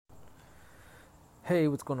Hey,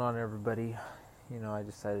 what's going on, everybody? I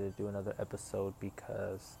decided to do another episode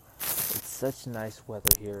because it's such nice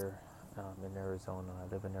weather here in Arizona. I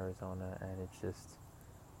live in Arizona, and it's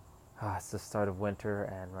the start of winter,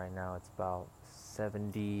 and right now it's about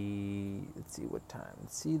 70. Let's see what time.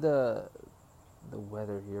 Let's see the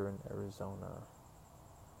weather here in Arizona.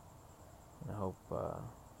 And I hope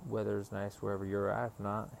weather is nice wherever you're at. If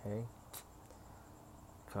not, hey,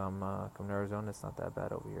 come to Arizona. It's not that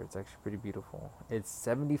bad over here. It's actually pretty beautiful. It's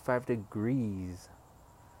 75 degrees.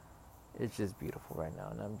 It's just beautiful right now,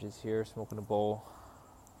 and I'm just here smoking a bowl,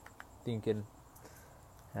 thinking,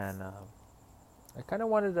 and I kind of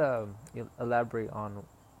wanted to elaborate on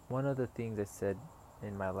one of the things I said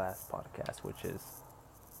in my last podcast, which is,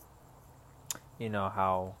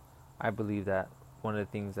 how I believe that one of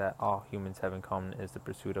the things that all humans have in common is the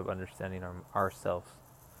pursuit of understanding ourselves,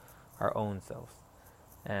 our own selves,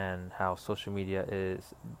 and how social media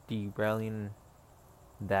is derailing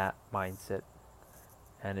that mindset,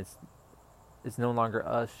 and it's no longer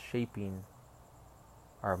us shaping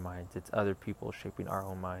our minds, it's other people shaping our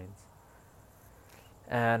own minds.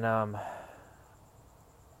 And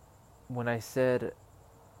when I said,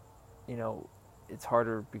 it's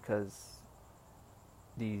harder because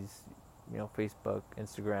these, Facebook,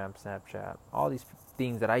 Instagram, Snapchat, all these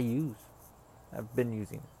things that I've been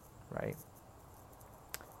using, right?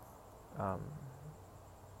 Um,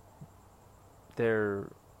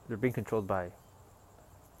 they're being controlled by,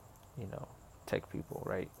 tech people,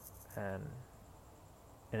 right? And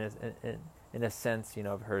in a sense,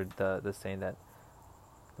 I've heard the saying that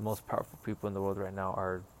the most powerful people in the world right now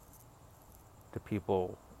are the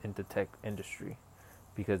people in the tech industry,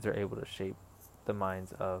 because they're able to shape the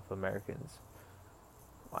minds of Americans.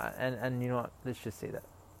 And let's just say that.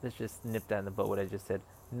 Let's just nip that in the bud. What I just said.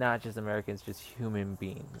 Not just Americans, just human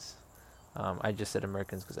beings. I just said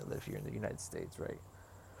Americans because I live here in the United States, right?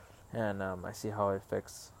 And I see how it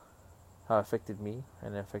affected me,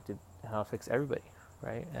 and how it affects everybody,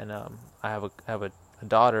 right? And I have a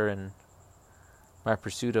daughter, and my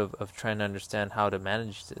pursuit of trying to understand how to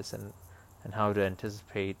manage this, and how to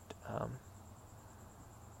anticipate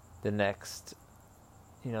the next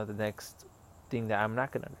thing that I'm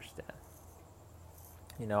not going to understand.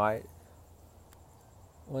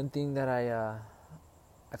 One thing that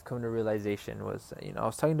I've come to realization was, I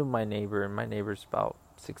was talking to my neighbor, and my neighbor's about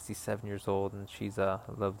 67 years old, and she's a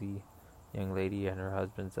lovely young lady, and her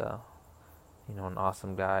husband's an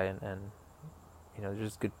awesome guy, and they're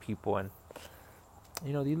just good people, and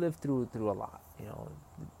they live through a lot,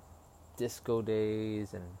 disco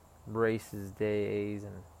days and races days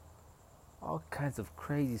and all kinds of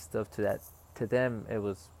crazy stuff. To them it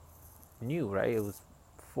was new, right? It was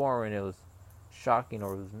foreign, it was shocking,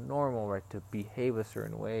 or it was normal, right, to behave a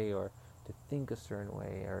certain way, or to think a certain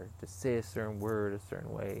way, or to say a certain word a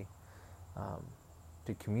certain way,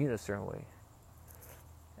 to commute a certain way.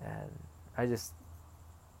 And I just,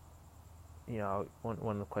 one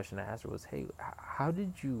of the questions I asked her was, hey, how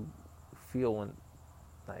did you feel when,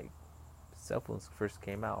 like, cell phones first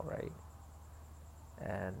came out, right?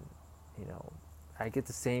 And I get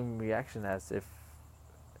the same reaction as if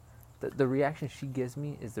the reaction she gives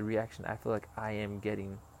me is the reaction I feel like I am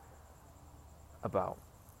getting about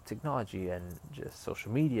technology and just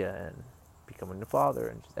social media and becoming a father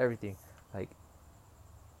and just everything. Like,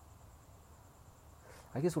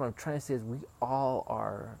 I guess what I'm trying to say is we all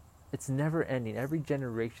are. It's never ending. Every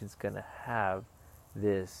generation's gonna have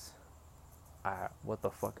this. What the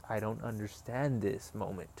fuck? I don't understand this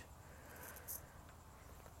moment.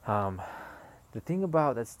 The thing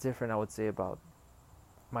about that's different, I would say, about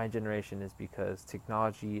my generation is because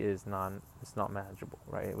technology is it's not manageable,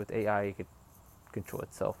 right? With AI, it could control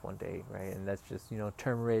itself one day, right? And that's just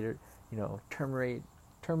Terminator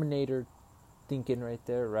thinking right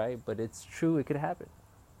there, right? But it's true, it could happen.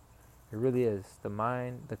 It really is.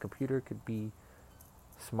 The computer could be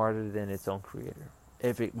smarter than its own creator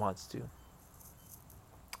if it wants to.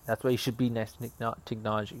 That's why you should be next to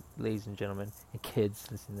technology, ladies and gentlemen, and kids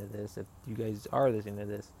listening to this. If you guys are listening to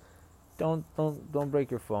this, don't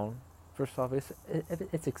break your phone. First off,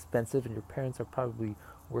 it's expensive, and your parents are probably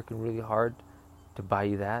working really hard to buy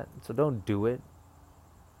you that, so don't do it.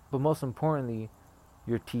 But most importantly,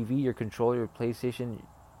 your TV, your controller, your PlayStation,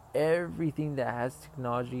 everything that has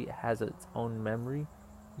technology has its own memory.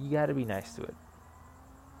 You gotta be nice to it.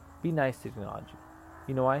 Be nice to technology.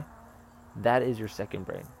 You know why? That is your second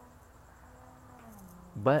brain.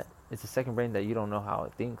 But it's a second brain that you don't know how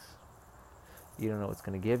it thinks. You don't know what it's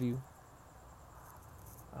going to give you.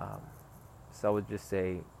 So I would just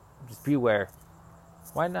say, just be aware.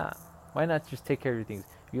 Why not? Why not just take care of your things?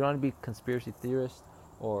 If you don't want to be a conspiracy theorist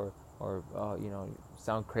or or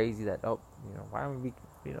sound crazy that, why am I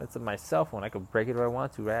it's my cell phone, I could break it if I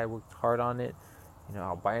want to, right? I worked hard on it.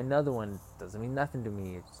 I'll buy another one. It doesn't mean nothing to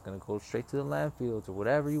me. It's just gonna go straight to the landfills or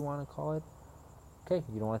whatever you want to call it. Okay,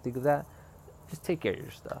 you don't want to think of that. Just take care of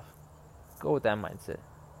your stuff. Go with that mindset.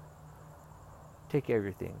 Take care of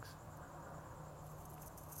your things.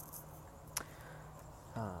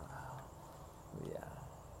 Yeah,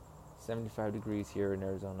 75 degrees here in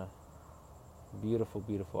Arizona. Beautiful,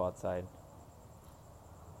 beautiful outside.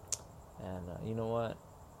 And you know what?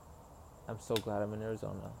 I'm so glad I'm in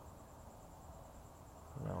Arizona.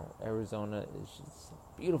 Arizona is just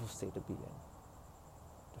a beautiful state to be in.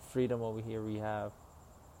 The freedom over here we have.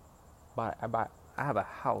 I have a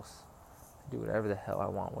house to do whatever the hell I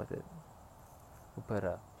want with it. We'll put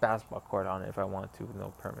a basketball court on it if I want to with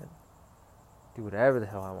no permit. Do whatever the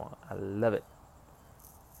hell I want. I love it.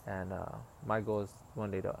 And my goal is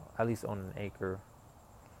one day to at least own an acre.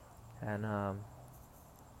 And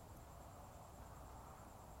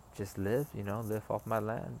just live off my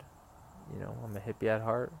land. I'm a hippie at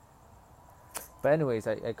heart. But anyways,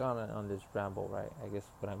 I got on this ramble, right? I guess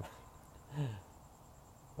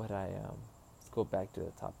let's go back to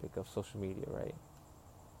the topic of social media, right?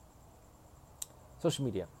 Social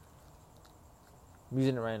media. I'm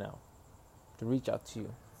using it right now to reach out to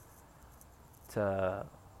you.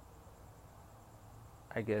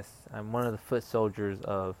 I guess I'm one of the foot soldiers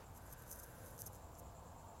of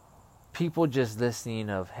people just listening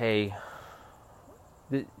of, hey,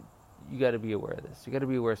 you got to be aware of this. You got to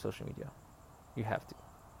be aware of social media. You have to.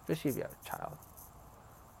 Especially if you have a child.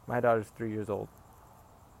 My daughter's 3 years old.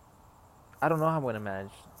 I don't know how I'm going to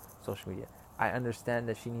manage social media. I understand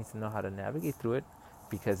that she needs to know how to navigate through it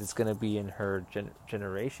because it's going to be in her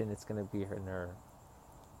generation. It's going to be in her...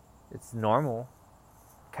 It's normal.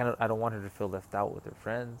 I don't want her to feel left out with her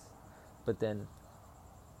friends. But then,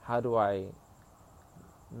 how do I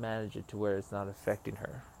manage it to where it's not affecting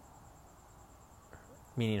her?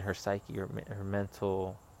 Meaning her psyche or her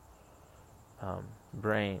mental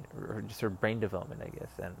brain, or just her brain development, I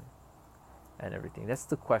guess, and everything. That's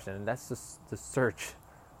the question, and that's the search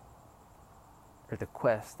or the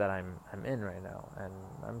quest that I'm in right now. And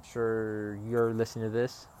I'm sure you're listening to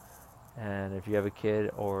this, and if you have a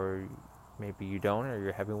kid, or maybe you don't, or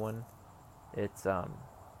you're having one, it's a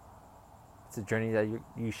journey that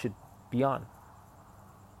you should be on,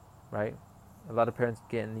 right? A lot of parents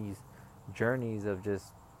get in these journeys of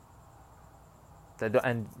just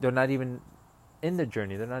and they're not even in the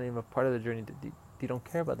journey. They're not even a part of the journey. They don't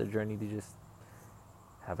care about the journey. They just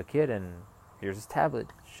have a kid and here's his tablet.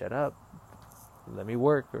 Shut up. Let me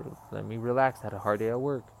work or let me relax. I had a hard day at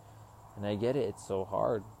work. And I get it. It's so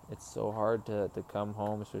hard. It's so hard to come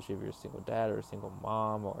home, especially if you're a single dad or a single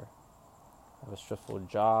mom or have a stressful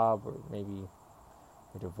job, or maybe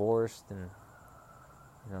you're divorced and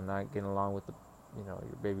not getting along with your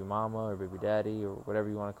baby mama or baby daddy or whatever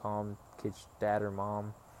you want to call them, kid's dad or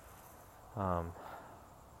mom.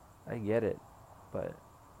 I get it, but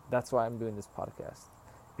that's why I'm doing this podcast.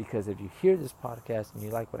 Because if you hear this podcast and you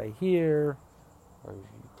like what I hear, or if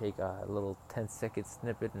you take a little 10-second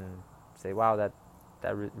snippet and say, "Wow, I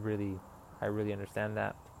really understand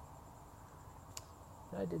that,"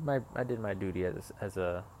 I did my duty as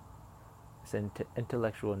an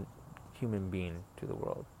intellectual human being to the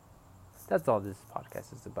world. That's all this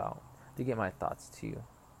podcast is about. To get my thoughts to you.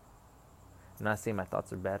 I'm not saying my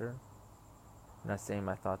thoughts are better. I'm not saying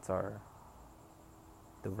my thoughts are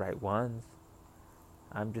the right ones.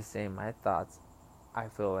 I'm just saying my thoughts, I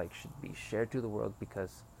feel like, should be shared to the world,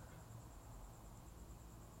 because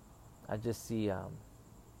I just see, where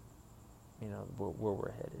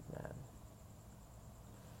we're headed, man.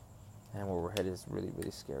 And where we're headed is really,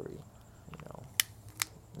 really scary.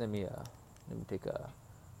 Let me take a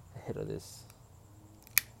hit of this.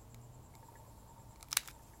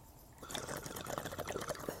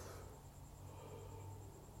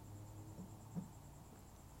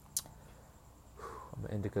 I'm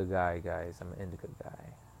an indica guy, guys. I'm an indica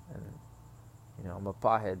guy. And, I'm a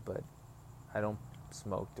pothead, but I don't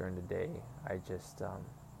smoke during the day. I just,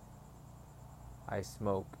 I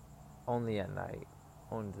smoke only at night,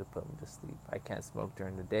 only to put me to sleep. I can't smoke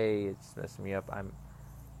during the day. It's messing me up.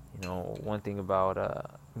 One thing about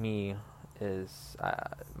me is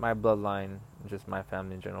my bloodline, just my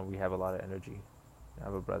family in general, we have a lot of energy. I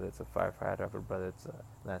have a brother that's a firefighter. I have a brother that's a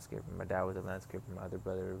landscaper. My dad was a landscaper. My other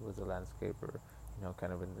brother was a landscaper,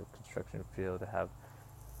 kind of in the construction field. I have,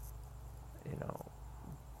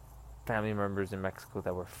 family members in Mexico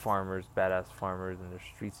that were farmers, badass farmers, and there's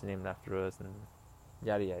streets named after us, and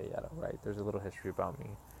yada, yada, yada, right? There's a little history about me.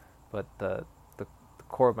 But the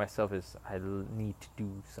core of myself is I need to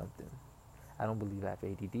do something. I don't believe I have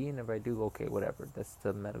ADD, and if I do, okay, whatever. That's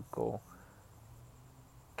the medical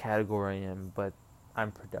category I am, but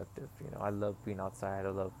I'm productive. I love being outside. I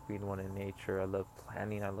love being one in nature. I love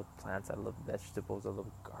planting. I love plants. I love vegetables. I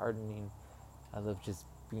love gardening. I love just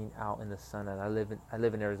being out in the sun. And I live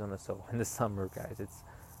in Arizona, so in the summer, guys, it's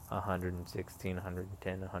 116,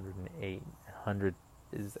 110, 108. 100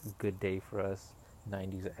 is a good day for us.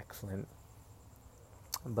 90 is excellent.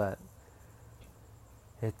 But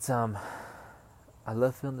it's I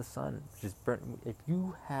love feeling the sun just burn. If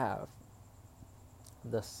you have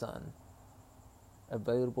the sun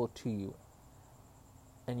available to you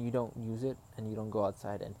and you don't use it and you don't go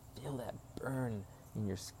outside and feel that burn in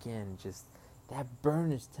your skin, just that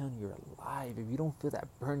burn is telling you you're alive. If you don't feel that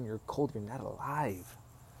burn, you're cold, you're not alive.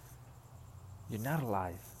 You're not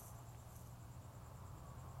alive.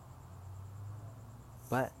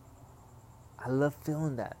 But I love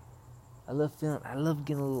feeling that. I love getting a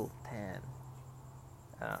little tan.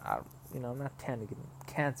 I'm not tan to get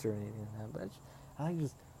cancer or anything like that, but I like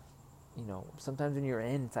just, sometimes when you're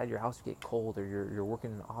inside your house, you get cold, or you're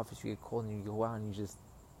working in the office, you get cold, and you go out and you just,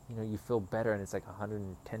 you feel better, and it's like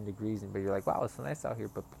 110 degrees, but you're like, wow, it's so nice out here,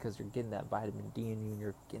 but because you're getting that vitamin D in you, and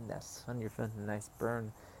you're getting that sun, you're feeling a nice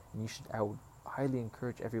burn, and I would highly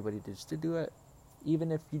encourage everybody to do it,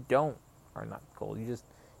 even if you are not cold, you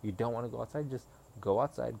don't want to go outside, just go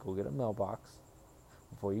outside, go get a mailbox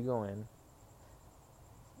before you go in,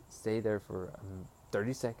 stay there for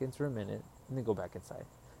 30 seconds or a minute, and then go back inside.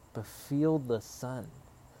 But feel the sun.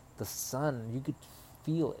 The sun, you could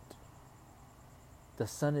feel it. The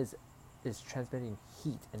sun is transmitting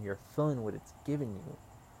heat, and you're feeling what it's giving you.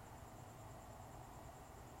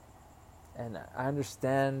 And I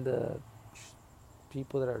understand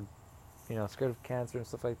people that are, scared of cancer and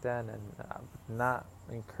stuff like that, and I would not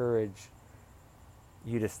encourage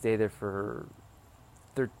you to stay there for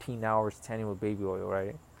 13 hours tanning with baby oil,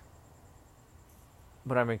 right?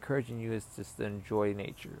 What I'm encouraging you is just to enjoy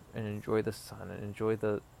nature and enjoy the sun and enjoy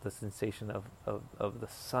the sensation of the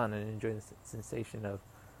sun and enjoy the sensation of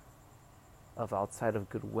outside of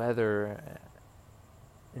good weather.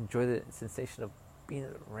 Enjoy the sensation of being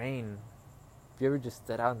in the rain. If you ever just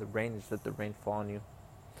sit out in the rain and just let the rain fall on you,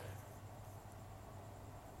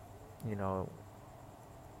 and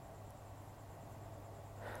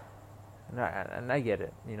I get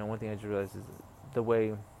it. One thing I just realized is the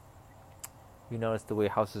way. You notice the way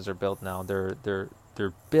houses are built now. They're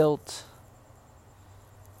built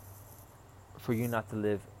for you not to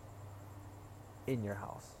live in your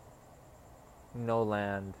house. No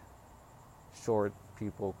land, short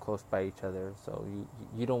people close by each other. So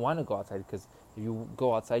you don't want to go outside, because if you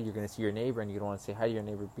go outside, you're going to see your neighbor, and you don't want to say hi to your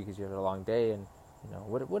neighbor because you had a long day. And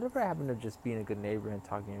whatever happened to just being a good neighbor and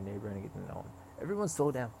talking to your neighbor and getting to know him? Everyone's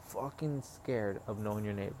so damn fucking scared of knowing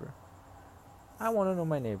your neighbor. I want to know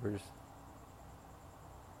my neighbors.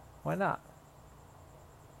 Why not?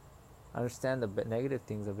 I understand the negative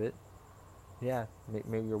things of it. Yeah,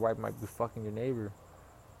 maybe your wife might be fucking your neighbor.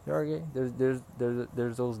 Okay, there's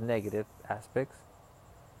those negative aspects.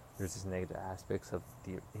 There's this negative aspects of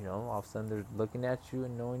all of a sudden they're looking at you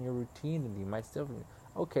and knowing your routine, and you might still.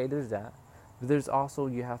 Okay, there's that. But there's also,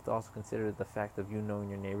 you have to also consider the fact of you knowing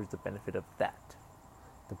your neighbors, the benefit of that.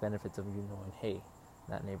 The benefits of you knowing, hey,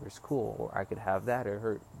 that neighbor's cool, or I could have that,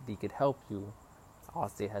 or he could help you.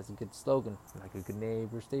 Allstate has a good slogan, like a good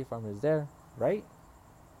neighbor, State Farm is there, right?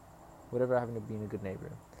 Whatever happened to being a good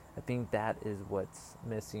neighbor. I think that is what's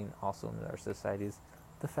missing also in our society, is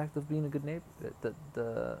the fact of being a good neighbor,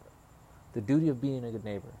 the duty of being a good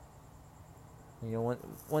neighbor.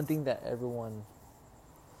 One thing that everyone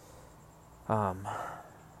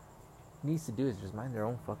needs to do is just mind their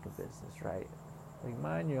own fucking business, right? Like,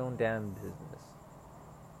 mind your own damn business.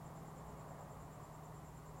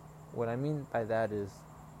 What I mean by that is,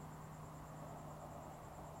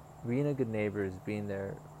 being a good neighbor is being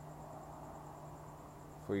there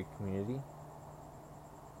for your community.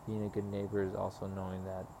 Being a good neighbor is also knowing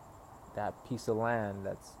that that piece of land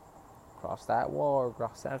that's across that wall or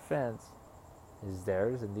across that fence is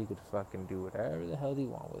theirs, and they could fucking do whatever the hell they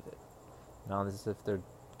want with it. Now, this is if they're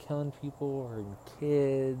killing people, hurting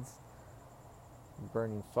kids,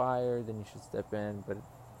 burning fire, then you should step in. But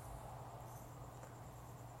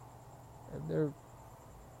if they're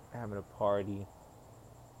having a party,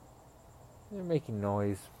 they're making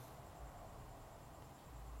noise,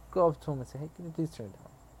 go up to them and say, hey, can you please turn it down?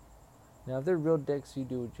 Now, if they're real dicks, you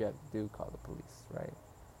do what you have to do, call the police, right?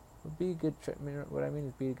 But be a good, what I mean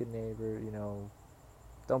is be a good neighbor,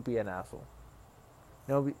 don't be an asshole.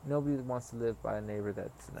 Nobody wants to live by a neighbor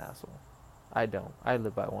that's an asshole. I don't. I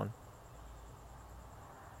live by one.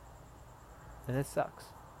 and it sucks.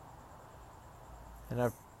 And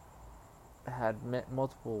I've tried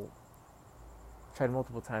multiple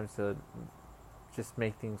times to just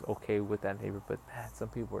make things okay with that neighbor, but man, some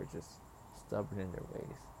people are just stubborn in their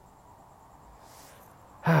ways.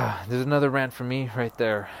 There's another rant from me right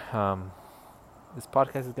there. This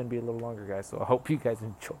podcast is going to be a little longer, guys, so I hope you guys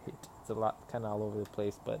enjoy it. It's a lot, kind of all over the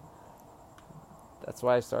place, but that's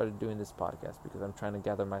why I started doing this podcast, because I'm trying to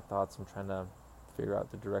gather my thoughts. I'm trying to figure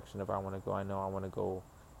out the direction of where I want to go. I know I want to go,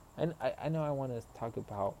 and I know I want to talk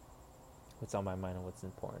about what's on my mind and what's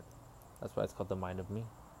important. That's why it's called The Mind of Me.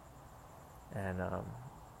 And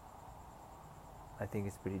I think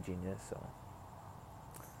it's pretty genius, so.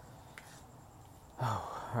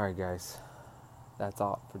 Oh, alright guys. That's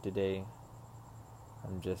all for today.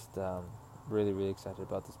 I'm just really, really excited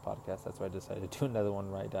about this podcast. That's why I decided to do another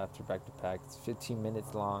one right after, back to back. It's 15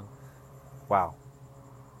 minutes long. Wow.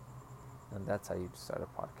 And that's how you start a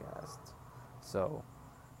podcast. So,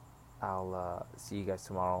 I'll see you guys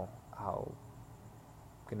tomorrow. I'm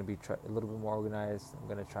going to be a little bit more organized. I'm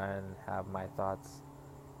going to try and have my thoughts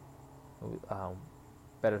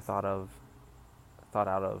better thought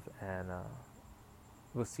out of, and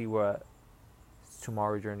we'll see what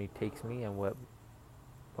tomorrow's journey takes me and what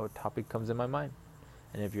topic comes in my mind.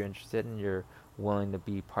 And if you're interested and you're willing to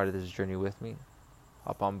be part of this journey with me,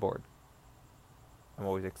 hop on board. I'm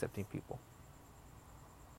always accepting people.